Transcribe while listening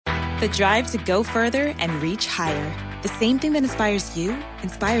The drive to go further and reach higher. The same thing that inspires you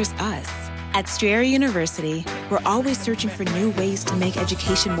inspires us. At Strayer University, we're always searching for new ways to make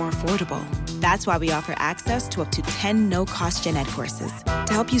education more affordable. That's why we offer access to up to 10 no-cost gen ed courses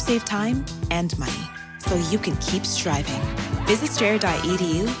to help you save time and money so you can keep striving. Visit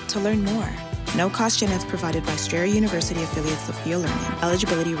strayer.edu to learn more. No-cost gen eds provided by Strayer University affiliates Sophia Learning.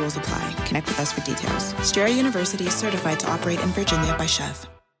 Eligibility rules apply. Connect with us for details. Strayer University is certified to operate in Virginia by Chev.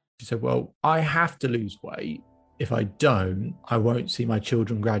 She said, well, I have to lose weight. If I don't, I won't see my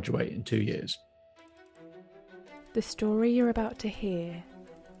children graduate in 2 years. The story you're about to hear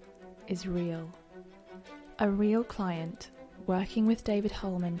is real. A real client working with David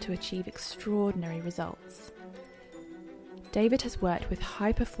Holman to achieve extraordinary results. David has worked with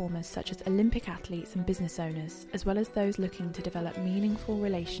high performers such as Olympic athletes and business owners, as well as those looking to develop meaningful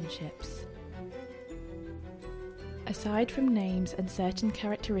relationships. Aside from names and certain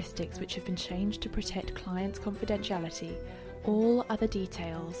characteristics which have been changed to protect clients' confidentiality, all other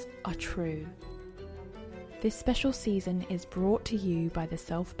details are true. This special season is brought to you by the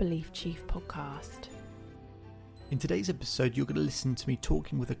Self-Belief Chief podcast. In today's episode, you're going to listen to me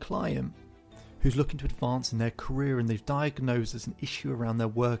talking with a client who's looking to advance in their career, and they've diagnosed as an issue around their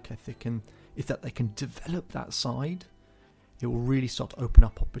work ethic, and if that they can develop that side, it will really start to open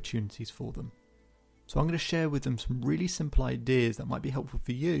up opportunities for them. So I'm going to share with them some really simple ideas that might be helpful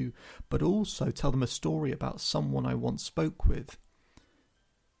for you, but also tell them a story about someone I once spoke with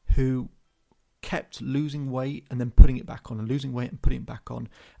who kept losing weight and then putting it back on, and losing weight and putting it back on,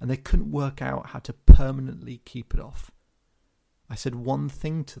 and they couldn't work out how to permanently keep it off. I said one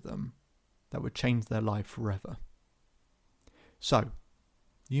thing to them that would change their life forever. So,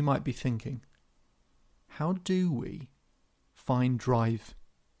 you might be thinking, how do we find drive?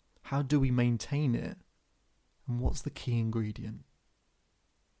 How do we maintain it? And what's the key ingredient?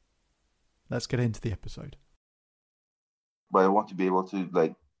 Let's get into the episode. But I want to be able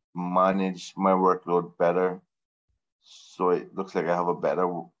to manage my workload better, so it looks like I have a better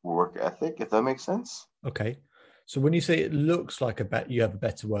work ethic, if that makes sense. Okay. So when you say it looks like you have a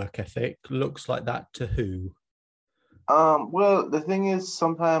better work ethic, looks like that to who? Well, the thing is,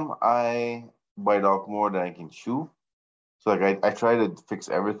 sometimes I bite off more than I can chew. So I try to fix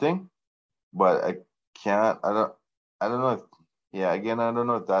everything, but I can't. I don't know if, I don't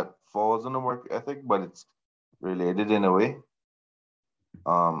know if that falls on the work ethic, but it's related in a way.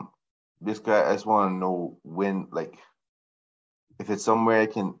 Basically, I just want to know when, if it's somewhere I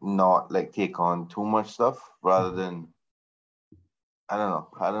can not take on too much stuff, rather than, I don't know.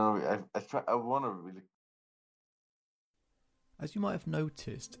 I want to really. As you might have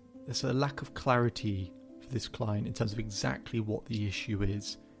noticed, there's a lack of clarity for this client in terms of exactly what the issue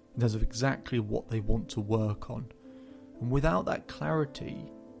is, in terms of exactly what they want to work on. And without that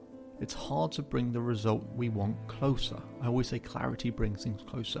clarity, it's hard to bring the result we want closer. I always say clarity brings things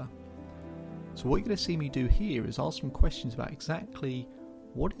closer. So what you're going to see me do here is ask some questions about exactly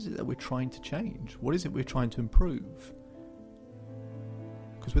what is it that we're trying to change? What is it we're trying to improve?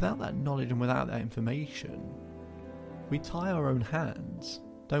 Because without that knowledge and without that information, we tie our own hands,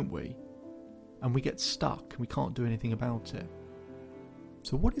 don't we? And we get stuck and we can't do anything about it.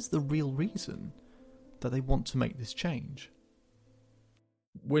 So what is the real reason that they want to make this change?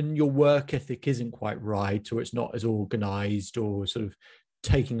 When your work ethic isn't quite right, or it's not as organized, or sort of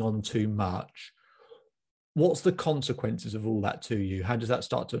taking on too much, what's the consequences of all that to you? How does that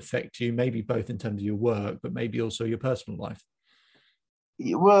start to affect you? Maybe both in terms of your work, but maybe also your personal life.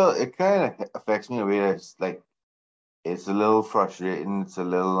 Well, it kind of affects me in a way that's it's a little frustrating. It's a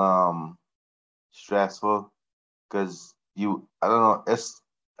little stressful, because I don't know.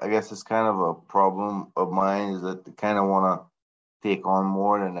 I guess it's kind of a problem of mine, is that I kind of want to take on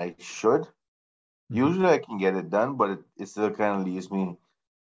more than I should. Mm-hmm. Usually I can get it done, but it still kind of leaves me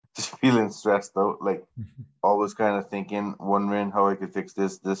just feeling stressed out, always kind of thinking, wondering how I could fix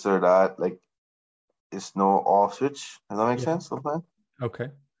this or that. It's no off switch. Does that make sense sometimes? Okay.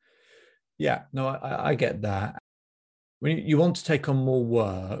 Yeah, no, I get that. When you want to take on more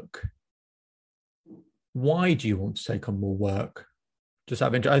work, why do you want to take on more work? Just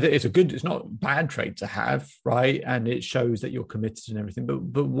have interest. I think it's not a bad trait to have, right? And it shows that you're committed and everything.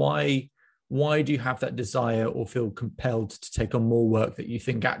 But why do you have that desire or feel compelled to take on more work that you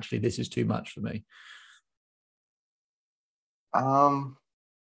think, actually, this is too much for me?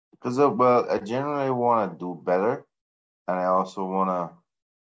 Because I generally want to do better, and I also want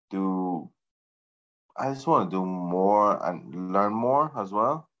to I just want to do more and learn more as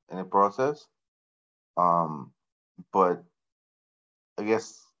well in the process. But I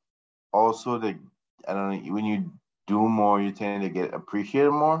guess also I don't know, when you do more, you tend to get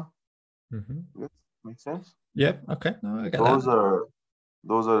appreciated more. Mm-hmm. Makes sense. Yeah. Okay. No, I get Those that. are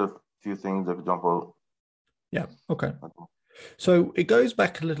the few things that jump out. Yeah. Okay. So it goes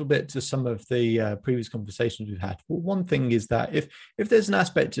back a little bit to some of the previous conversations we've had. Well, one thing is that if there's an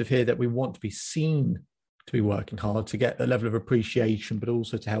aspect of here that we want to be seen to be working hard to get a level of appreciation, but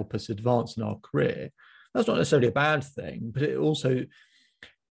also to help us advance in our career, that's not necessarily a bad thing. But it also,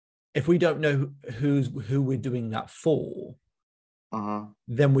 if we don't know who we're doing that for,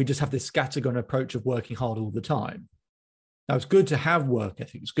 then we just have this scattergun approach of working hard all the time. Now, it's good to have work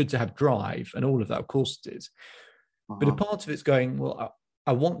ethic, it's good to have drive and all of that, of course it is. But a part of it's going, well,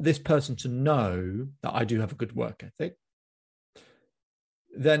 I want this person to know that I do have a good work ethic.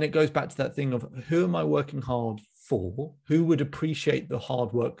 Then it goes back to that thing of who am I working hard for? Who would appreciate the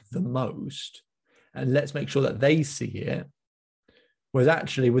hard work the most? And let's make sure that they see it. Whereas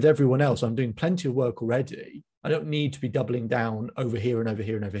actually with everyone else, I'm doing plenty of work already. I don't need to be doubling down over here and over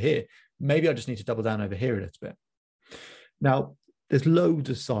here and over here. Maybe I just need to double down over here a little bit. Now, there's loads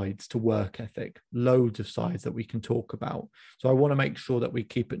of sides to work ethic, loads of sides that we can talk about. So I want to make sure that we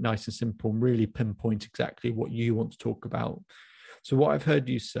keep it nice and simple and really pinpoint exactly what you want to talk about. So what I've heard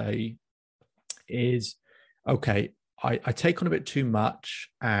you say is, okay, I take on a bit too much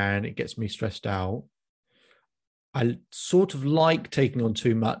and it gets me stressed out. I sort of like taking on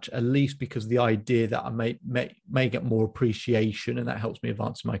too much, at least because the idea that I may get more appreciation and that helps me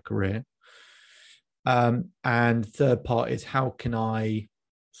advance my career. And third part is how can I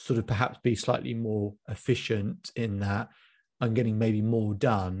sort of perhaps be slightly more efficient in that I'm getting maybe more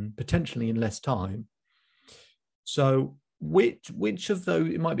done, potentially in less time. So which of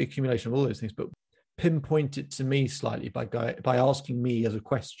those, it might be accumulation of all those things, but pinpoint it to me slightly by asking me as a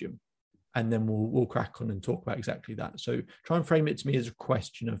question, and then we'll crack on and talk about exactly that. So try and frame it to me as a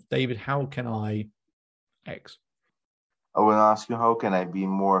question of, David, how can I X? I will ask you, how can I be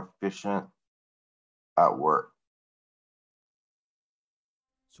more efficient at work?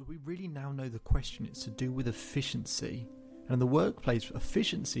 So we really now know the question is to do with efficiency. And in the workplace,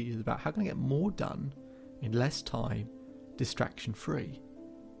 efficiency is about how can I get more done in less time, distraction free.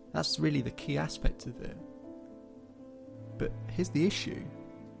 That's really the key aspect of it. But here's the issue.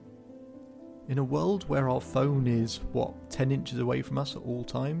 In a world where our phone is, 10 inches away from us at all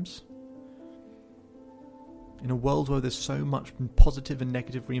times? In a world where there's so much positive and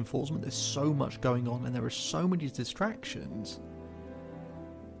negative reinforcement, there's so much going on and there are so many distractions,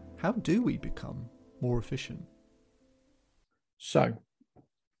 how do we become more efficient? So,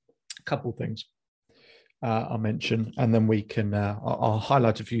 a couple of things I'll mention, and then we can, I'll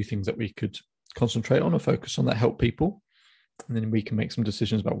highlight a few things that we could concentrate on or focus on that help people. And then we can make some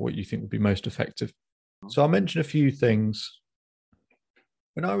decisions about what you think would be most effective. So I'll mention a few things.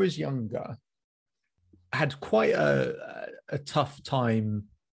 When I was younger, I had quite a tough time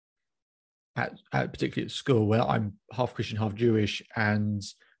particularly at school, where I'm half Christian, half Jewish, and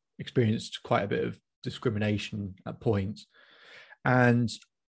experienced quite a bit of discrimination at points. And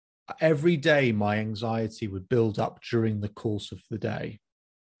every day my anxiety would build up during the course of the day.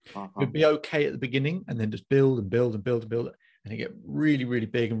 It would be okay at the beginning and then just build and build and build and build, and it get really, really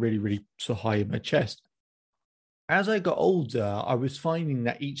big and really, really so high in my chest. As I got older, I was finding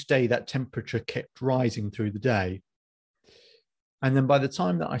that each day that temperature kept rising through the day. And then by the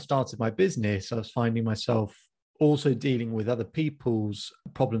time that I started my business, I was finding myself also dealing with other people's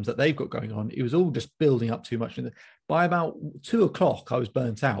problems that they've got going on. It was all just building up too much. And by about 2 o'clock, I was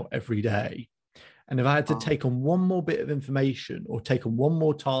burnt out every day. And if I had to take on one more bit of information or take on one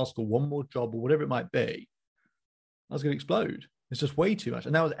more task or one more job or whatever it might be, I was going to explode. It's just way too much.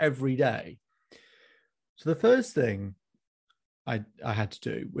 And that was every day. So the first thing I had to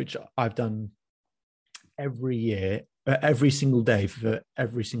do, which I've done every year, every single day for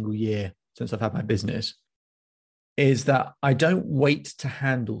every single year since I've had my business, is that I don't wait to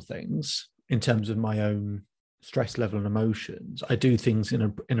handle things in terms of my own stress level and emotions. I do things in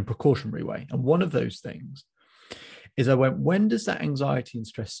a precautionary way. And one of those things is I went, when does that anxiety and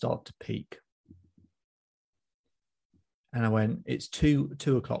stress start to peak? And I went, it's 2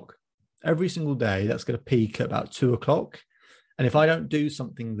 o'clock. Every single day, that's going to peak at about 2 o'clock. And if I don't do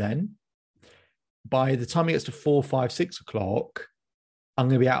something then, by the time it gets to 4, 5, 6 o'clock, I'm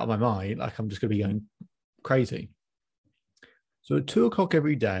going to be out of my mind. Like, I'm just going to be going crazy. So at 2 o'clock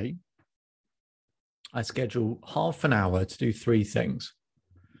every day, I schedule half an hour to do 3 things,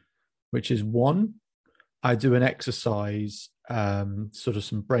 which is 1, I do an exercise, sort of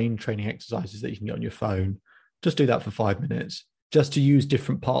some brain training exercises that you can get on your phone. Just do that for 5 minutes, just to use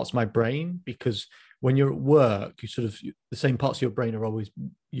different parts of my brain, because when you're at work, you sort of, the same parts of your brain are always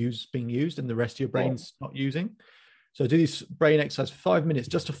being used and the rest of your brain's not using. So I do this brain exercise for 5 minutes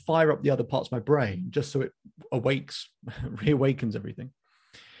just to fire up the other parts of my brain, just so it reawakens everything.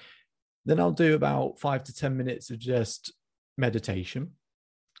 Then I'll do about 5 to 10 minutes of just meditation.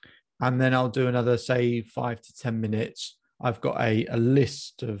 And then I'll do another, say, 5 to 10 minutes. I've got a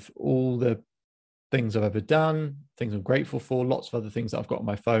list of all the things I've ever done, things I'm grateful for, lots of other things that I've got on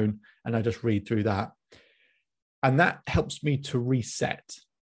my phone, and I just read through that. And that helps me to reset.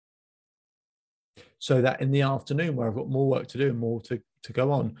 So that in the afternoon, where I've got more work to do and more to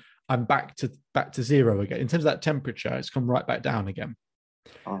go on, I'm back to zero again. In terms of that temperature, it's come right back down again.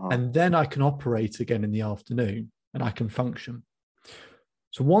 And then I can operate again in the afternoon and I can function.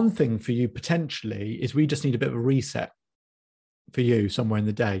 So one thing for you potentially is we just need a bit of a reset for you somewhere in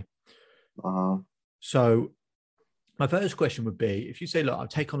the day. So my first question would be, if you say, look, I'll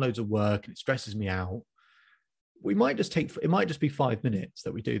take on loads of work and it stresses me out, it might just be 5 minutes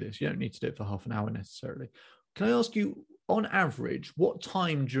that we do this. You don't need to do it for half an hour necessarily. Can I ask you, on average, what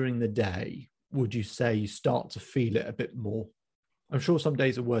time during the day would you say you start to feel it a bit more? I'm sure some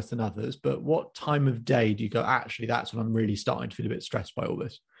days are worse than others, but what time of day do you go, actually, that's when I'm really starting to feel a bit stressed by all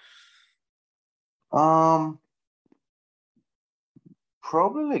this?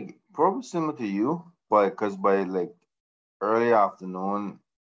 Probably similar to you, because by like early afternoon,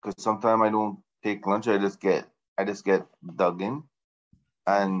 because sometimes I don't take lunch, I just get dug in,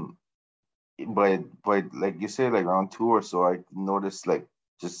 and by like you say, like around 2 or so, I notice like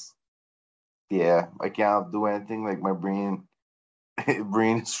just I can't do anything. Like my brain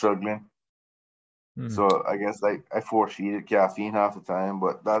is struggling. So I guess like I force feed caffeine half the time,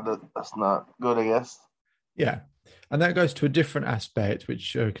 but that's not good, I guess. Yeah. And that goes to a different aspect,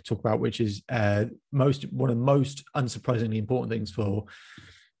 which I could talk about, which is one of the most unsurprisingly important things for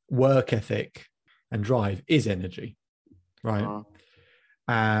work ethic and drive is energy, right?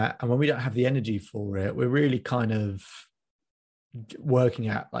 And when we don't have the energy for it, we're really kind of working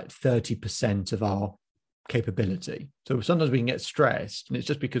at like 30% of our capability. So sometimes we can get stressed, and it's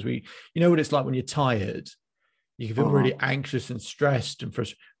just because you know what it's like when you're tired. You can feel really anxious and stressed and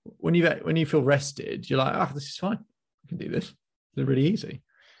frustrated. When you feel rested, you're like, this is fine. I can do this. It's really easy.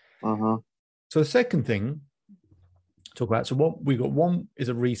 So the second thing to talk about, so what we got, one is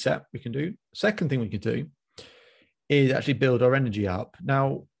a reset we can do. Second thing we can do is actually build our energy up.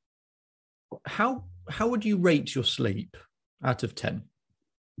 Now, how would you rate your sleep out of 10?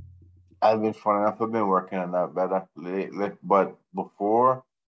 I've been working on that better lately, but before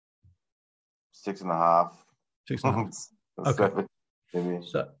 6.5. 6.5. Okay. 7,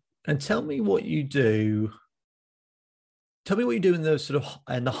 so, and tell me what you do. Tell me what you do in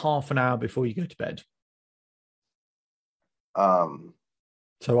the half an hour before you go to bed.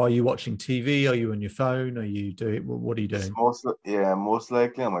 So are you watching TV? Are you on your phone? Are you doing, what are you doing? Most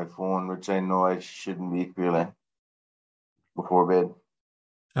likely on my phone, which I know I shouldn't be feeling before bed.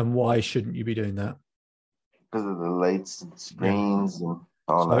 And why shouldn't you be doing that? Because of the lights and screens and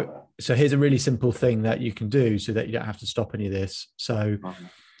all that. So here's a really simple thing that you can do so that you don't have to stop any of this. So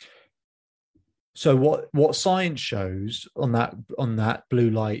So what science shows on that blue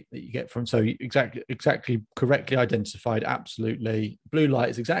light that you get from, so exactly correctly identified, absolutely. Blue light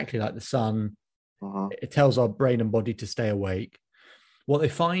is exactly like the sun. It tells our brain and body to stay awake. What they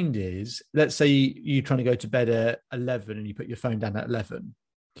find is, let's say you're trying to go to bed at 11 and you put your phone down at 11.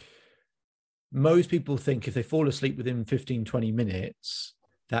 Most people think if they fall asleep within 15, 20 minutes,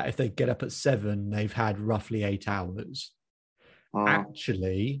 that if they get up at 7, they've had roughly 8 hours.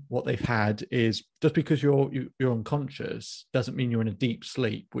 Actually, what they've had is, just because you're unconscious doesn't mean you're in a deep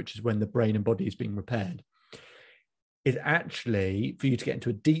sleep, which is when the brain and body is being repaired. It's actually, for you to get into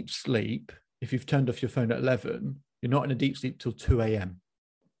a deep sleep, if you've turned off your phone at 11, you're not in a deep sleep till 2 a.m.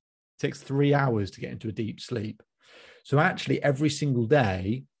 It takes 3 hours to get into a deep sleep. So actually, every single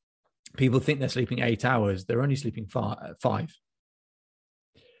day, people think they're sleeping 8 hours. They're only sleeping 5.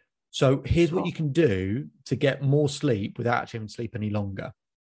 So here's what you can do to get more sleep without actually having to sleep any longer,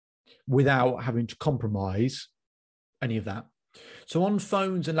 without having to compromise any of that. So on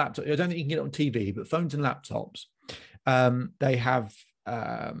phones and laptops, I don't think you can get it on TV, but phones and laptops,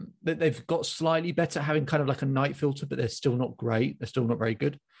 they've got slightly better at having kind of like a night filter, but they're still not great. They're still not very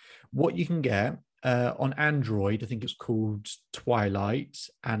good. What you can get on Android, I think it's called Twilight,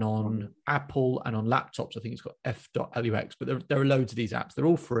 and on Apple and on laptops, I think it's got f.lux, but there are loads of these apps. They're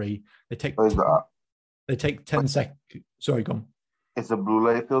all free. They take 10 seconds. Sorry, go on. It's a blue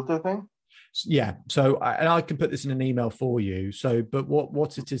light filter thing? Yeah. So, and I can put this in an email for you. So, but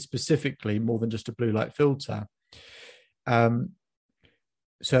what it is specifically, more than just a blue light filter.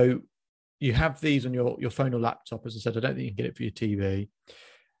 So you have these on your phone or laptop. As I said, I don't think you can get it for your TV.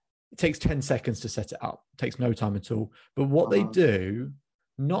 It takes 10 seconds to set it up. It takes no time at all. But what they do,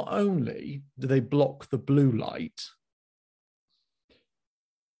 not only do they block the blue light,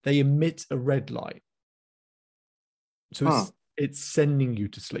 they emit a red light. So it's sending you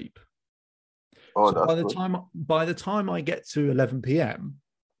to sleep. Oh, So that's by the time I get to 11 p.m.,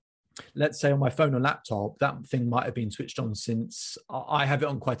 let's say on my phone or laptop, that thing might have been switched on since I have it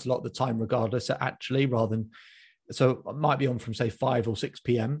on quite a lot of the time, regardless, actually, rather than, so it might be on from say 5 or 6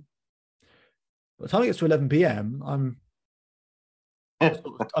 p.m. By the time it gets to 11 p.m., I'm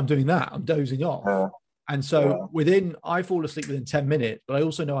doing that. I'm dozing off. And so I fall asleep within 10 minutes, but I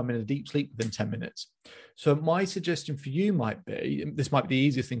also know I'm in a deep sleep within 10 minutes. So my suggestion for you might be, this might be the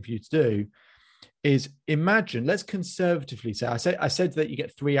easiest thing for you to do, is imagine, let's conservatively say, I said that you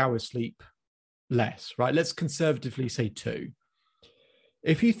get 3 hours sleep less, right? Let's conservatively say 2.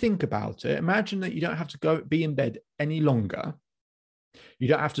 If you think about it, imagine that you don't have to be in bed any longer. You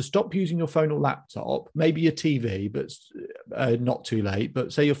don't have to stop using your phone or laptop, maybe your TV, but not too late.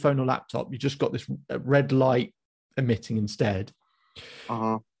 But say your phone or laptop, you just got this red light emitting instead.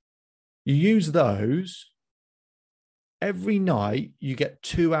 You use those. Every night, you get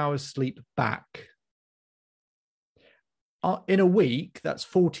 2 hours sleep back. In a week, that's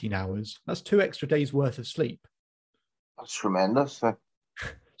 14 hours. That's 2 extra days worth of sleep. That's tremendous.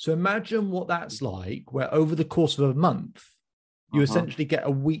 So imagine what that's like, where over the course of a month, you essentially get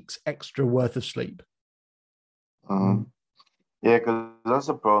a week's extra worth of sleep. Yeah, because that's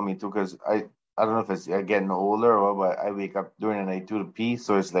a problem me too, because I don't know if it's getting older or what, but I wake up during the night too to pee,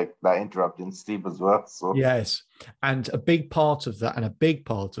 so it's like that interrupting sleep as well. So yes, and a big part of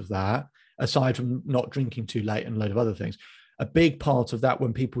that, aside from not drinking too late and a load of other things, a big part of that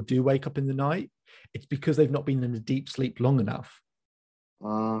when people do wake up in the night, it's because they've not been in a deep sleep long enough.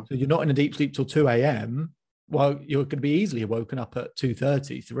 So you're not in a deep sleep till 2 a.m. Well, you're going to be easily woken up at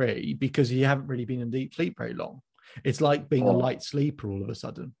 2:30, 3, because you haven't really been in deep sleep very long. It's like being a light sleeper all of a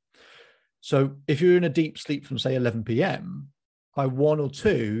sudden. So if you're in a deep sleep from, say, 11 p.m., by 1 or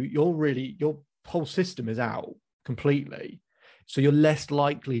 2, your whole system is out completely. So you're less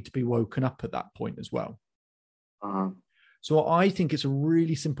likely to be woken up at that point as well. So I think it's a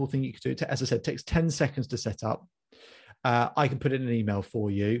really simple thing you could do. As I said, it takes 10 seconds to set up. I can put it in an email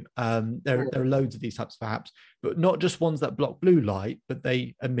for you. There are loads of these types of apps, but not just ones that block blue light, but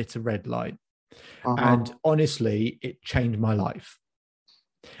they emit a red light. And honestly, it changed my life.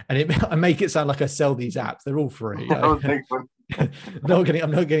 And I make it sound like I sell these apps. They're all free. I'm not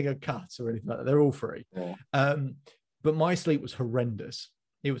getting a cut or anything like that. They're all free. But my sleep was horrendous.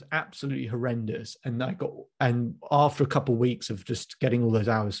 It was absolutely horrendous. And after a couple of weeks of just getting all those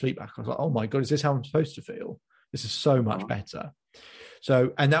hours sleep back, I was like, oh my God, is this how I'm supposed to feel? This is so much better.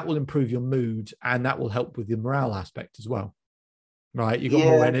 So, and that will improve your mood, and that will help with the morale aspect as well. Right? You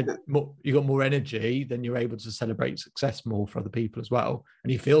got more energy, then you're able to celebrate success more for other people as well,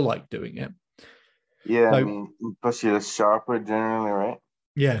 and you feel like doing it. Yeah, so, I mean, plus you're sharper generally, right?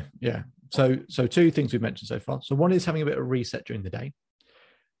 Yeah. So 2 things we've mentioned so far. So 1 is having a bit of a reset during the day.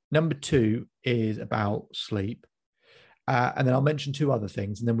 Number 2 is about sleep. And then I'll mention 2 other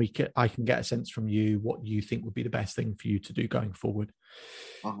things, and then I can get a sense from you what you think would be the best thing for you to do going forward.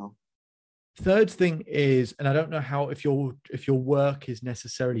 Third thing is, and I don't know how if your work is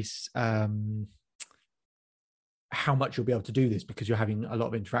necessarily how much you'll be able to do this because you're having a lot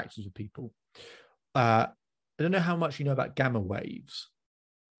of interactions with people. I don't know how much you know about gamma waves,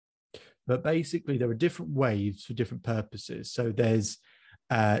 but basically there are different waves for different purposes. So there's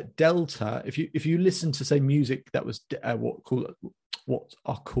delta. If you listen to, say, music that was what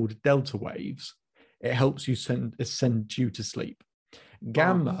are called delta waves, it helps you send you to sleep.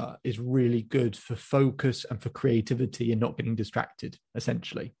 Gamma is really good for focus and for creativity and not getting distracted,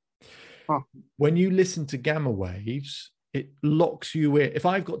 essentially. When you listen to gamma waves, it locks you in. If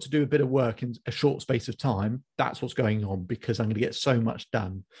I've got to do a bit of work in a short space of time, that's what's going on, because I'm going to get so much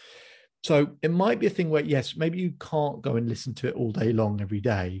done. So it might be a thing where, yes, maybe you can't go and listen to it all day long every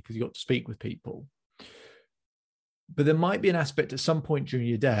day because you've got to speak with people. But there might be an aspect at some point during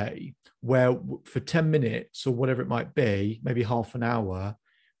your day where for 10 minutes or whatever it might be, maybe half an hour,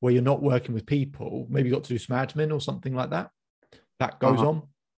 where you're not working with people, maybe you've got to do some admin or something like that. That goes on.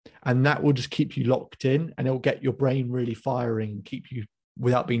 And that will just keep you locked in, and it'll get your brain really firing and keep you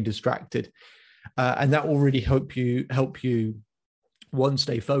without being distracted. And that will really help you one,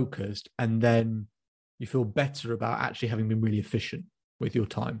 stay focused, and then you feel better about actually having been really efficient with your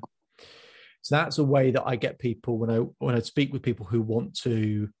time. So that's a way that I get people when I speak with people who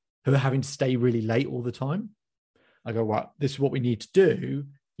are having to stay really late all the time. I go, right, this is what we need to do.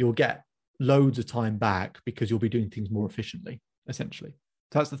 You'll get loads of time back because you'll be doing things more efficiently, essentially.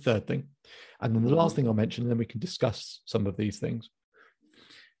 So that's the third thing. And then the last thing I'll mention, and then we can discuss some of these things.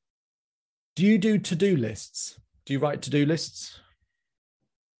 Do you do to-do lists? Do you write to-do lists?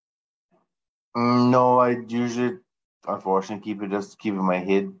 No, I usually, unfortunately, keep in my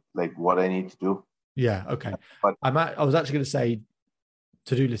head like what I need to do. Yeah, okay. But I was actually going to say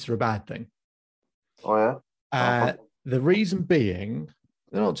to-do lists are a bad thing. oh yeah. The reason being,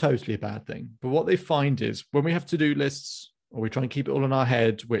 they're not totally a bad thing, but what they find is when we have to-do lists, or we try and keep it all in our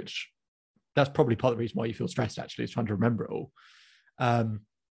head, which that's probably part of the reason why you feel stressed, actually, is trying to remember it all.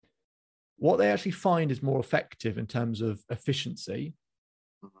 What they actually find is more effective in terms of efficiency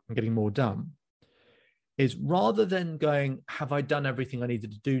and getting more done is, rather than going, have I done everything I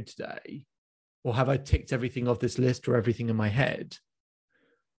needed to do today? Or have I ticked everything off this list or everything in my head?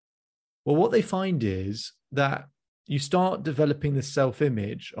 Well, what they find is that you start developing this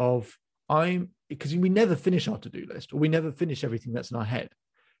self-image of because we never finish our to-do list, or we never finish everything that's in our head.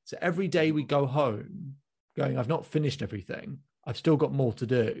 So every day we go home going, I've not finished everything. I've still got more to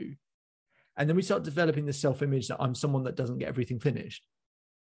do. And then we start developing this self-image that I'm someone that doesn't get everything finished.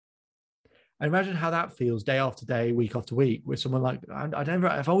 And imagine how that feels day after day, week after week, with someone like,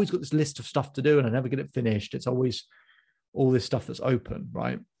 I've always got this list of stuff to do and I never get it finished. It's always all this stuff that's open,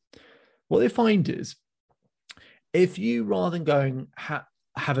 right? What they find is, if you, rather than going,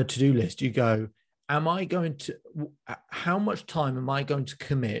 have a to-do list, you go, how much time am I going to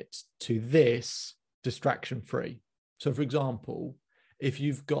commit to this distraction free? So for example, if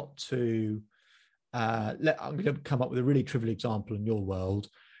you've got to, I'm going to come up with a really trivial example in your world.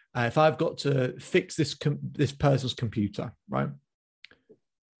 If I've got to fix this person's computer, right?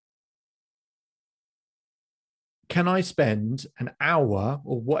 Can I spend an hour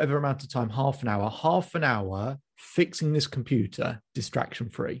or whatever amount of time, half an hour fixing this computer distraction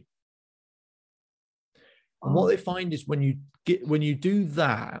free? And what they find is when you do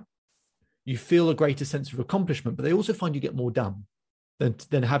that, you feel a greater sense of accomplishment, but they also find you get more done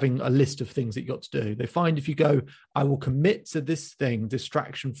than having a list of things that you got to do. They find if you go, I will commit to this thing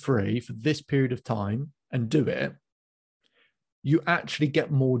distraction free for this period of time and do it, you actually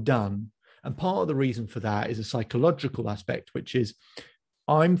get more done. And part of the reason for that is a psychological aspect, which is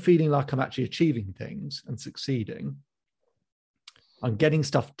I'm feeling like I'm actually achieving things and succeeding. I'm getting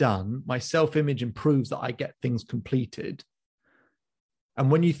stuff done. My self-image improves that I get things completed. And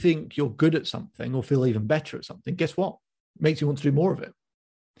when you think you're good at something or feel even better at something, guess what? It makes you want to do more of it.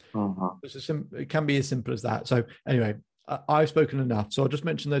 It can be as simple as that. So anyway, I've spoken enough. So I'll just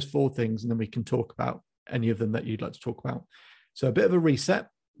mention those 4 things and then we can talk about any of them that you'd like to talk about. So a bit of a reset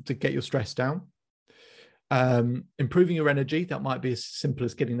to get your stress down. Improving your energy. That might be as simple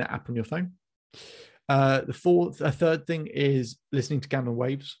as getting that app on your phone. The third thing is listening to gamma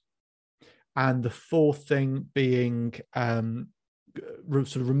waves. And the fourth thing being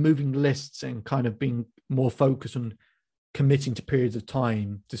sort of removing lists and kind of being more focused on committing to periods of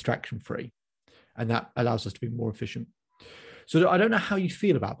time distraction free. And that allows us to be more efficient. So I don't know how you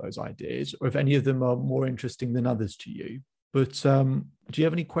feel about those ideas, or if any of them are more interesting than others to you. But do you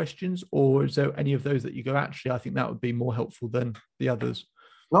have any questions, or is there any of those that you go, actually, I think that would be more helpful than the others?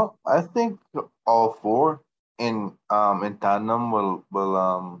 No, I think all 4 in tandem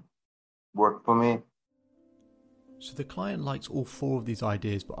will work for me. So the client likes all 4 of these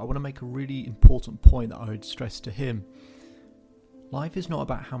ideas, but I want to make a really important point that I would stress to him. Life is not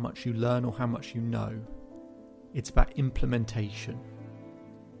about how much you learn or how much you know. It's about implementation.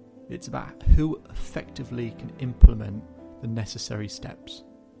 It's about who effectively can implement the necessary steps.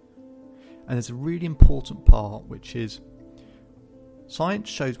 And there's a really important part, which is science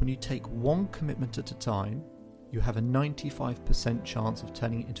shows when you take one commitment at a time, you have a 95% chance of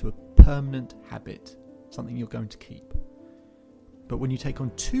turning it into a permanent habit, something you're going to keep. But when you take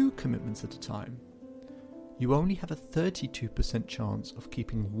on 2 commitments at a time, you only have a 32% chance of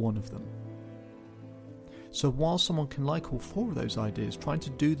keeping one of them. So while someone can like all 4 of those ideas, trying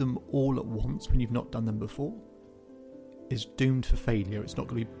to do them all at once when you've not done them before is doomed for failure. It's not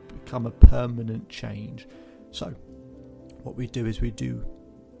going to become a permanent change. So what we do is we do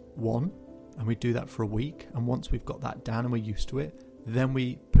one, and we do that for a week, and once we've got that down and we're used to it, then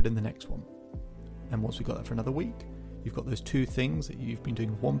we put in the next one. And once we've got that for another week, you've got those 2 things that you've been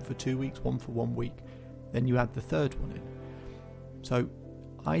doing, one for 2 weeks, one for 1 week, then you add the third one in. So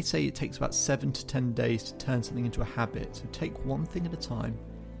I say it takes about 7 to 10 days to turn something into a habit. So take one thing at a time,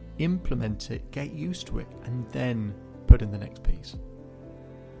 implement it, get used to it, and then put in the next piece.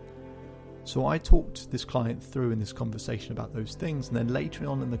 So I talked this client through in this conversation about those things, and then later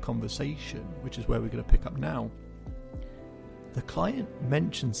on in the conversation, which is where we're going to pick up now, the client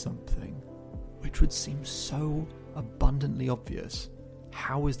mentioned something which would seem so abundantly obvious,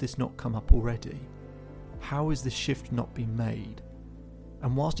 how has this not come up already? How has this shift not been made?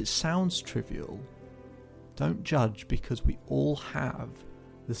 And whilst it sounds trivial, don't judge, because we all have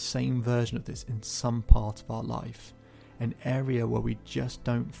the same version of this in some part of our life, an area where we just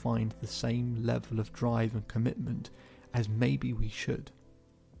don't find the same level of drive and commitment as maybe we should.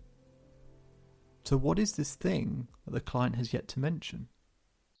 So what is this thing that the client has yet to mention?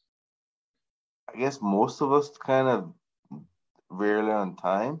 I guess most of us kind of rarely on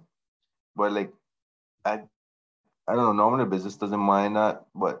time, but like I don't know. Normally, business doesn't mind that,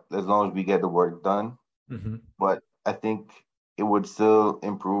 but as long as we get the work done. Mm-hmm. But I think it would still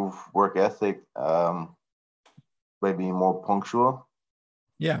improve work ethic by being more punctual.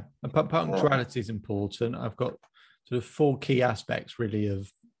 Yeah, and punctuality is important. I've got sort of 4 key aspects really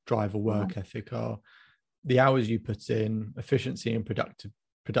of drive or work ethic are the hours you put in, efficiency and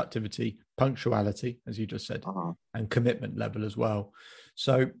productivity, punctuality, as you just said, and commitment level as well.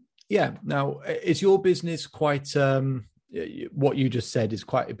 So yeah, now is your business quite what you just said is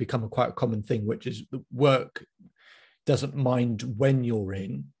quite become quite a common thing, which is the work doesn't mind when you're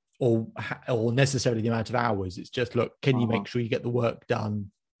in or necessarily the amount of hours. It's just, look, can you make sure you get the work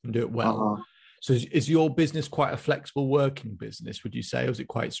done and do it well? So is your business quite a flexible working business, would you say, or is it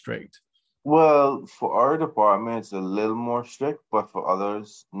quite strict? Well, for our department, it's a little more strict, but for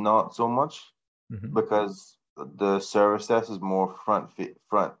others, not so much, because the service desk is more front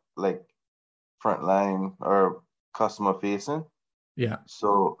line or customer facing. Yeah.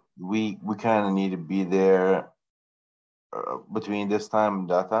 So we kind of need to be there between this time and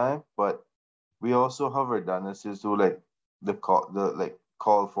that time, but we also have redundancies to like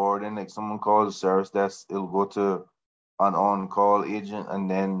call forwarding. Like someone calls the service desk, it'll go to an on-call agent, and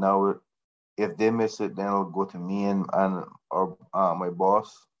then now if they miss it, then it'll go to me and or my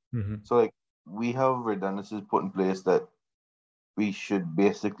boss. So like we have redundancies put in place that we should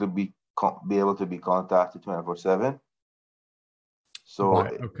basically be able to be contacted 24/7. So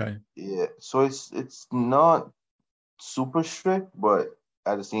okay, yeah, so it's not super strict, but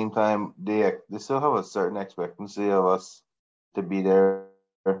at the same time, they still have a certain expectancy of us to be there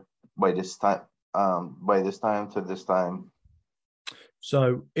by this time to this time.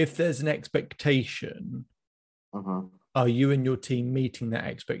 So if there's an expectation, are you and your team meeting that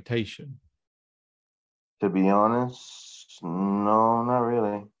expectation? To be honest, no, not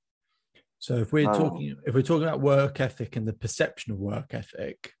really. So if we're talking about work ethic and the perception of work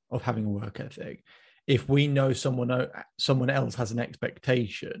ethic, of having a work ethic, if we know someone else has an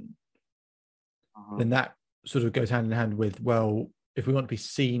expectation, then that sort of goes hand in hand with, well, if we want to be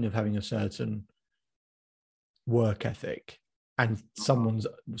seen of having a certain work ethic, and someone,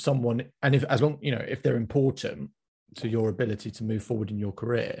 and if they're important to your ability to move forward in your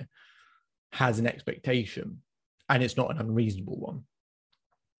career, has an expectation, and it's not an unreasonable one.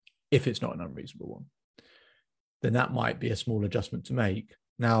 If it's not an unreasonable one, then that might be a small adjustment to make.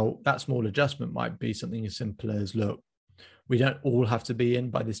 Now, that small adjustment might be something as simple as, look, we don't all have to be in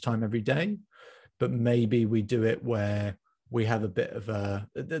by this time every day, but maybe we do it where we have a bit of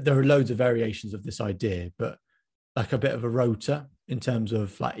there are loads of variations of this idea, but like a bit of a rota in terms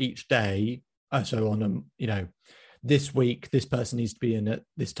of like each day. So on this week, this person needs to be in at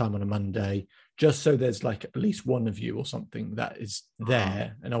this time on a Monday, just so there's like at least one of you or something that is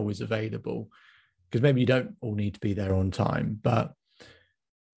there and always available, because maybe you don't all need to be there on time, but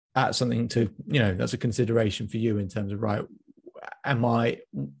that's something to, that's a consideration for you in terms of, right,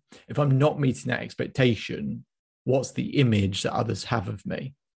 if I'm not meeting that expectation, what's the image that others have of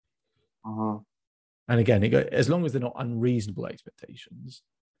me? And again, as long as they're not unreasonable expectations,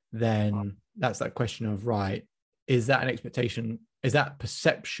 then that's that question of, right, is that an expectation? Is that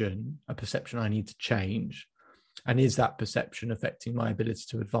perception a perception I need to change? And is that perception affecting my ability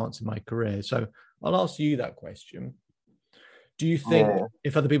to advance in my career? So I'll ask you that question. Do you think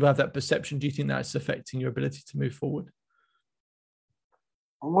if other people have that perception, do you think that's affecting your ability to move forward?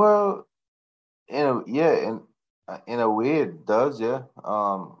 Well, in a way it does, yeah.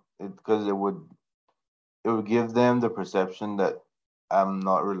 Because it would give them the perception that I'm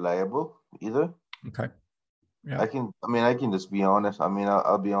not reliable either. Okay. Yeah. I can just be honest.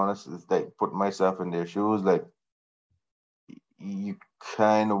 I'll be honest. It's like putting myself in their shoes. Like you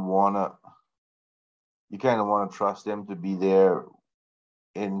kind of wanna trust them to be there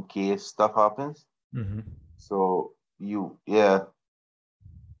in case stuff happens. So it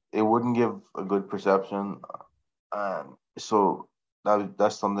wouldn't give a good perception. So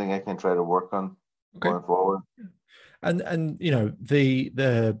that's something I can try to work on going forward. And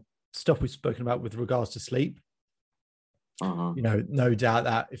the stuff we've spoken about with regards to sleep, no doubt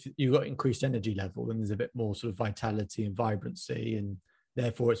that if you've got increased energy level, then there's a bit more sort of vitality and vibrancy, and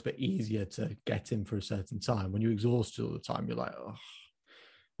Therefore, it's a bit easier to get in for a certain time. When you're exhausted all the time, you're like, oh,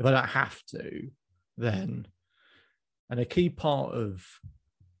 if I don't have to, then. And a key part of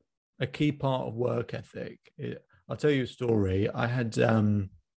work ethic, I'll tell you a story. I had a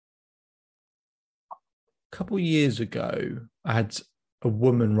couple of years ago, I had a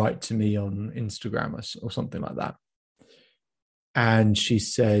woman write to me on Instagram or something like that. And she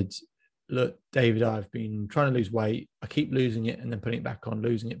said, look, David, I've been trying to lose weight. I keep losing it and then putting it back on,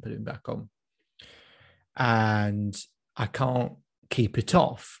 losing it, putting it back on. And I can't keep it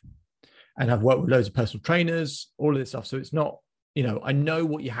off. And I've worked with loads of personal trainers, all of this stuff. So it's not, I know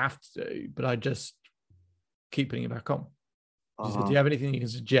what you have to do, but I just keep putting it back on. She said, do you have anything you can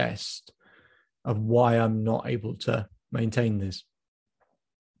suggest of why I'm not able to maintain this?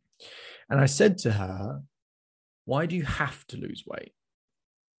 And I said to her, why do you have to lose weight?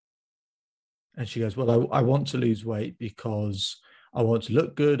 And she goes, well, I want to lose weight because I want to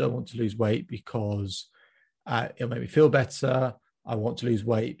look good. I want to lose weight because it'll make me feel better. I want to lose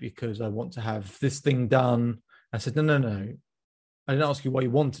weight because I want to have this thing done. I said, no. I didn't ask you why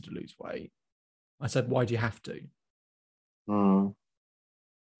you wanted to lose weight. I said, why do you have to?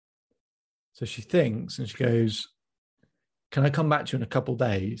 So she thinks and she goes, can I come back to you in a couple of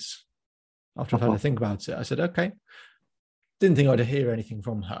days after I've had to think about it? I said, okay. Didn't think I'd hear anything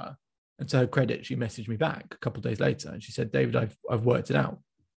from her. And to her credit, she messaged me back a couple of days later. And she said, David, I've worked it out.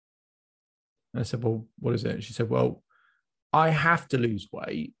 And I said, well, what is it? And she said, well, I have to lose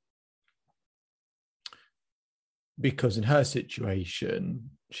weight because in her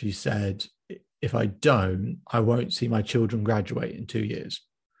situation, she said, if I don't, I won't see my children graduate in 2 years.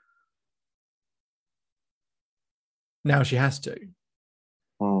 Now she has to.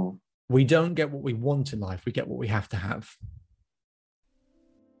 We don't get what we want in life. We get what we have to have.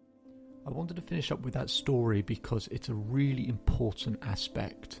 I wanted to finish up with that story because it's a really important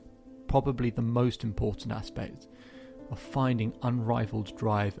aspect, probably the most important aspect of finding unrivaled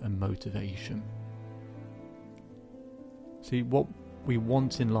drive and motivation. See, what we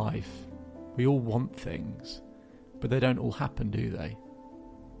want in life, we all want things, but they don't all happen, do they?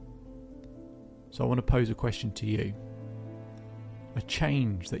 So I want to pose a question to you. A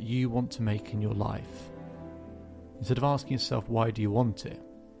change that you want to make in your life. Instead of asking yourself, why do you want it?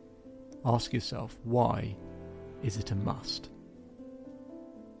 Ask yourself, why is it a must?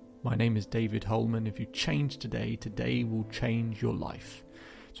 My name is David Holman. If you change today, today will change your life.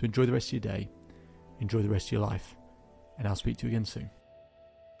 So enjoy the rest of your day, enjoy the rest of your life, and I'll speak to you again soon.